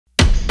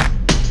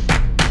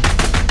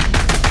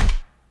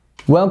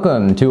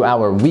Welcome to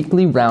our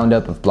weekly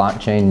roundup of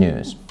blockchain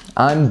news.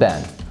 I'm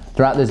Ben.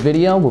 Throughout this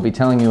video, we'll be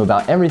telling you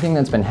about everything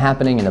that's been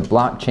happening in the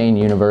blockchain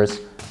universe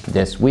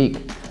this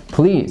week.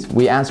 Please,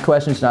 we ask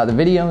questions throughout the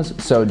videos,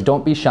 so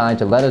don't be shy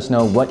to let us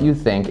know what you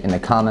think in the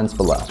comments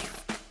below.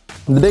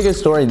 The biggest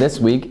story this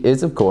week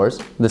is, of course,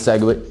 the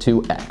SegWit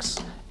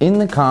 2x. In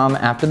the calm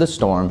after the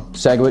storm,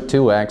 SegWit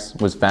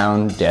 2x was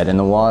found dead in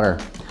the water.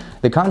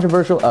 The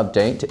controversial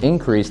update to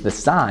increase the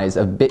size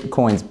of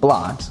Bitcoin's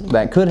blocks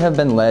that could have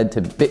been led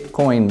to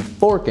Bitcoin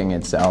forking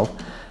itself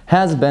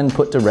has been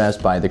put to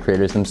rest by the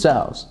creators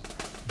themselves.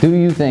 Do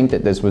you think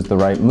that this was the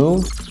right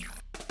move?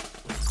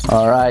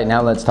 Alright,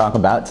 now let's talk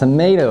about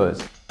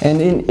tomatoes.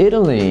 And in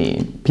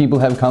Italy, people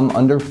have come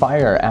under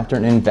fire after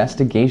an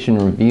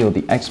investigation revealed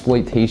the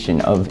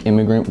exploitation of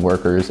immigrant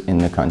workers in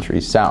the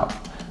country's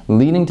south,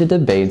 leading to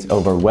debates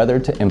over whether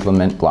to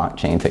implement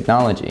blockchain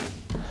technology.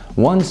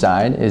 One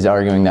side is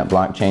arguing that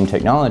blockchain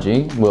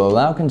technology will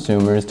allow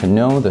consumers to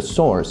know the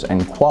source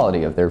and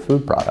quality of their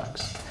food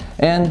products.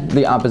 And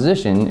the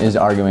opposition is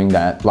arguing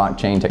that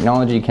blockchain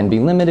technology can be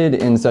limited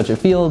in such a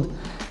field,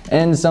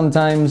 and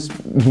sometimes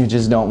you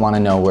just don't want to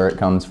know where it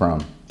comes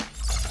from.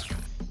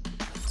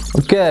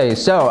 Okay,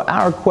 so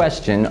our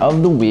question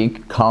of the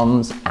week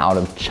comes out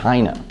of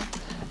China,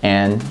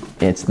 and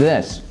it's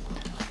this.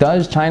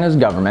 Does China's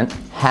government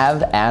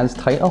have as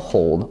tight a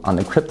hold on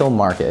the crypto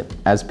market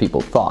as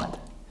people thought?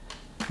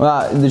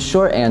 Well, the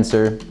short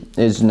answer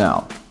is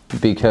no,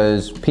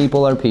 because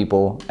people are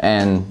people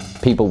and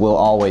people will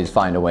always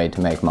find a way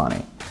to make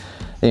money.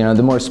 You know,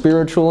 the more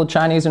spiritual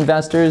Chinese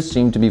investors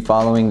seem to be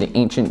following the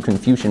ancient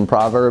Confucian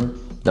proverb,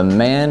 the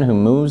man who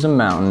moves a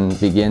mountain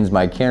begins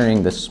by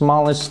carrying the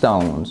smallest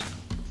stones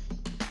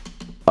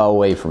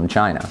away from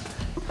China.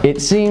 It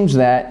seems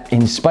that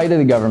in spite of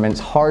the government's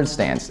hard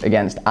stance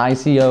against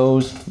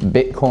ICOs,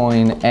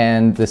 Bitcoin,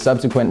 and the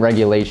subsequent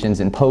regulations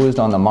imposed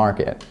on the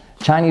market,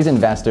 Chinese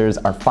investors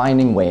are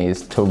finding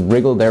ways to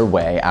wriggle their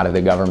way out of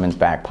the government's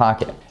back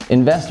pocket.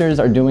 Investors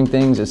are doing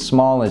things as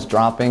small as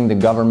dropping the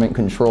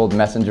government-controlled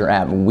messenger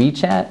app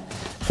WeChat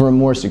for a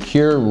more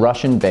secure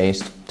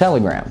Russian-based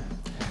Telegram,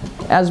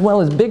 as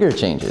well as bigger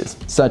changes,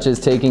 such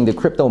as taking the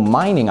crypto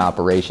mining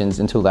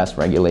operations into less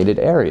regulated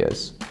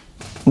areas.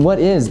 What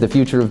is the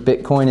future of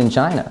Bitcoin in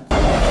China?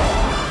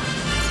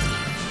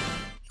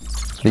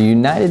 The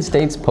United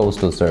States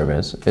Postal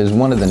Service is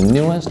one of the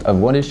newest of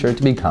what is sure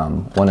to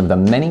become one of the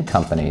many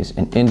companies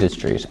and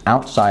industries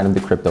outside of the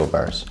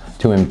cryptoverse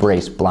to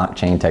embrace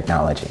blockchain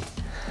technology.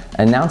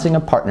 Announcing a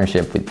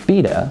partnership with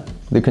Beta,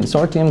 the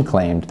consortium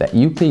claimed that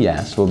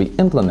UPS will be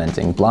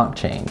implementing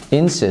blockchain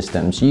in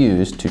systems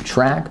used to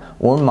track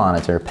or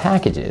monitor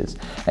packages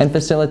and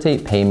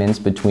facilitate payments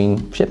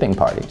between shipping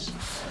parties.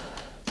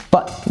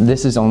 But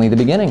this is only the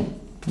beginning.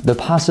 The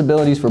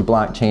possibilities for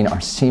blockchain are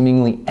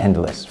seemingly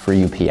endless for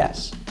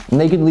UPS.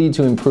 And they could lead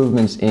to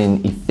improvements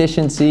in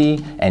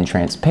efficiency and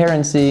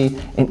transparency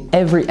in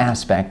every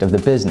aspect of the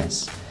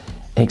business,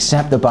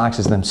 except the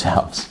boxes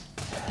themselves.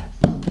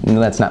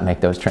 Let's not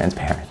make those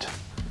transparent.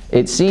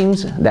 It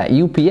seems that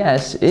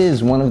UPS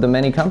is one of the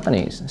many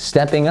companies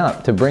stepping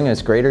up to bring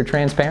us greater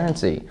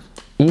transparency,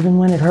 even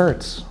when it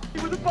hurts.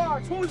 With the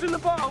box, who's in the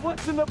box?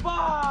 What's in the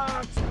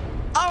box?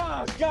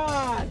 Oh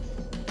God!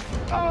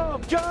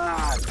 Oh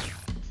God!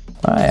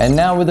 Alright, and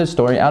now with a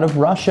story out of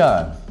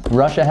Russia.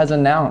 Russia has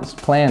announced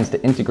plans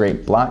to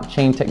integrate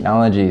blockchain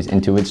technologies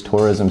into its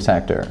tourism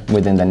sector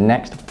within the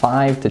next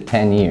 5 to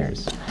 10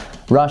 years.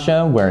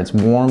 Russia, where its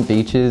warm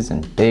beaches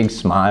and big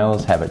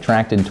smiles have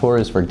attracted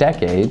tourists for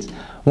decades,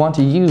 want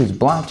to use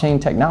blockchain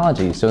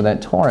technology so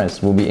that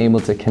tourists will be able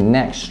to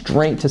connect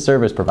straight to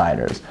service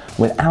providers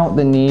without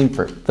the need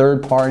for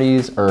third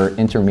parties or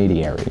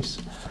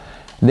intermediaries.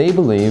 They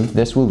believe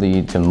this will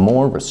lead to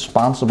more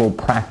responsible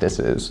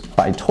practices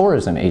by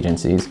tourism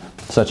agencies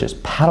such as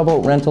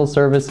paddleboat rental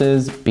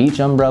services, beach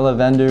umbrella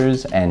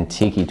vendors, and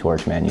tiki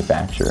torch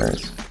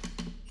manufacturers.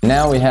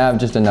 Now we have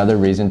just another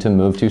reason to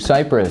move to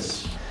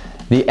Cyprus.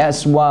 The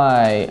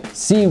SEC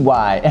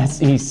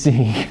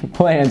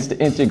plans to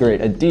integrate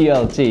a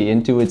DLT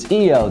into its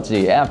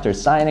ELT after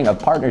signing a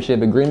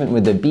partnership agreement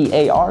with the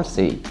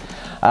BARC.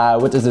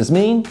 What does this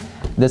mean?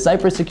 The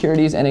Cyprus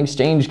Securities and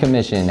Exchange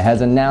Commission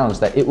has announced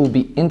that it will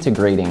be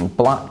integrating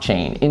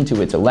blockchain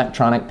into its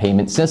electronic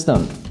payment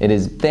system. It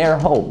is their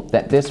hope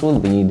that this will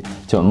lead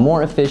to a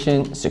more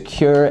efficient,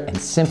 secure, and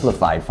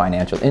simplified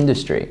financial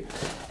industry.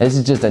 This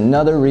is just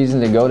another reason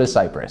to go to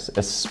Cyprus,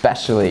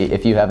 especially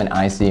if you have an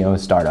ICO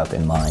startup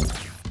in mind.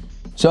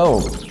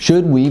 So,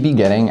 should we be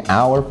getting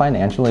our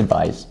financial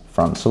advice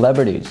from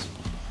celebrities?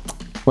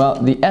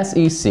 Well, the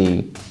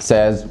SEC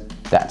says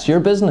that's your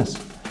business.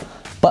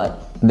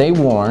 But they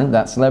warn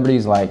that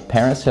celebrities like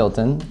Paris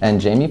Hilton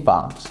and Jamie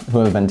Foxx, who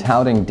have been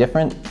touting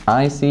different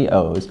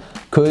ICOs,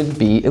 could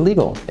be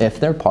illegal if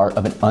they're part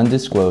of an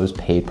undisclosed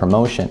paid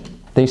promotion.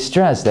 They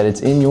stress that it's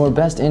in your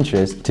best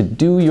interest to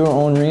do your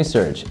own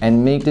research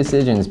and make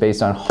decisions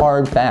based on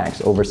hard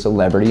facts over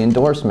celebrity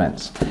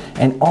endorsements.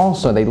 And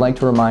also, they'd like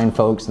to remind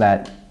folks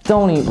that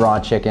don't eat raw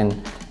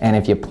chicken, and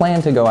if you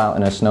plan to go out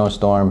in a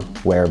snowstorm,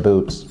 wear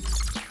boots.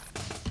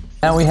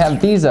 Now we have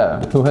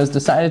Visa, who has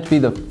decided to be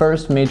the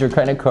first major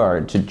credit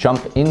card to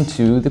jump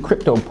into the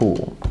crypto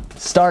pool.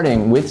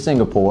 Starting with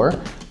Singapore,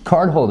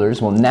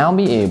 cardholders will now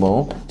be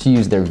able to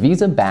use their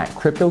Visa-backed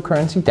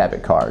cryptocurrency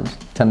debit cards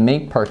to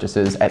make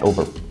purchases at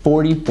over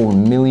 44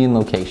 million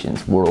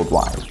locations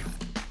worldwide.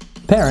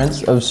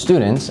 Parents of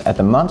students at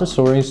the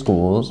Montessori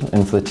schools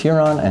in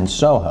Flatiron and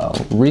Soho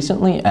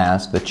recently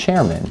asked the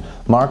chairman,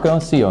 Marco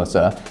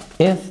Ciosa,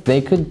 if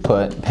they could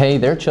pay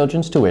their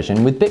children's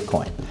tuition with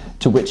Bitcoin,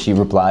 to which he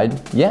replied,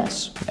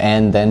 yes,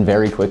 and then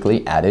very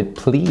quickly added,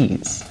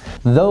 please.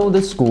 Though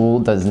the school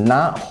does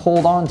not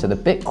hold on to the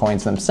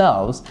Bitcoins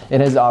themselves,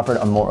 it has offered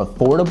a more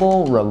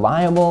affordable,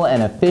 reliable,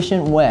 and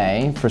efficient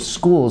way for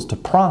schools to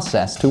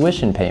process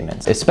tuition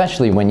payments,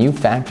 especially when you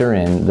factor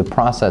in the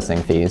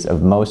processing fees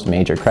of most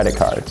major credit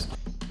cards.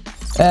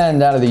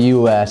 And out of the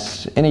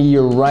US, in a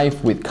year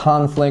rife with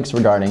conflicts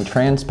regarding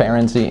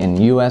transparency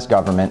in US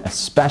government,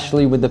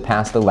 especially with the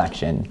past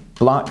election,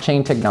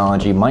 blockchain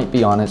technology might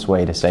be on its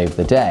way to save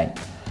the day.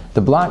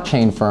 The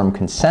blockchain firm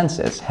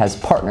Consensus has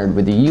partnered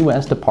with the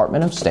US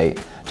Department of State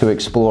to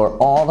explore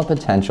all the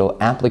potential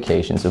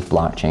applications of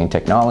blockchain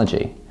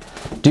technology.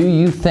 Do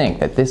you think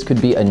that this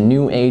could be a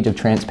new age of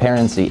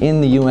transparency in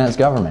the US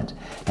government?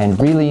 And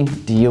really,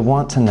 do you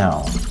want to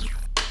know?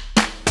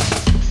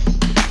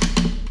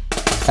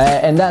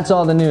 And that's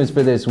all the news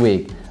for this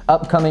week.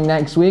 Upcoming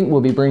next week,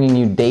 we'll be bringing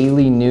you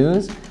daily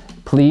news.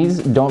 Please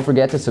don't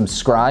forget to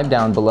subscribe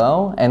down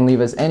below and leave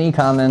us any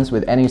comments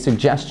with any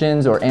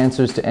suggestions or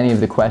answers to any of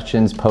the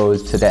questions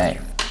posed today.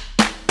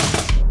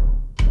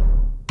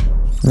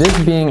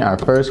 This being our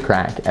first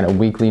crack at a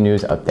weekly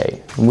news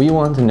update, we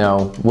want to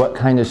know what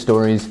kind of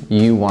stories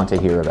you want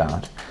to hear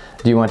about.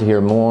 Do you want to hear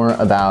more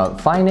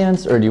about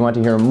finance, or do you want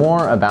to hear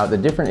more about the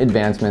different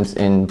advancements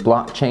in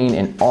blockchain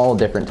in all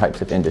different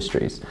types of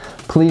industries?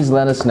 Please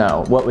let us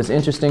know what was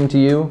interesting to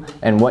you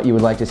and what you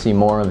would like to see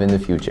more of in the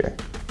future.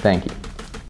 Thank you.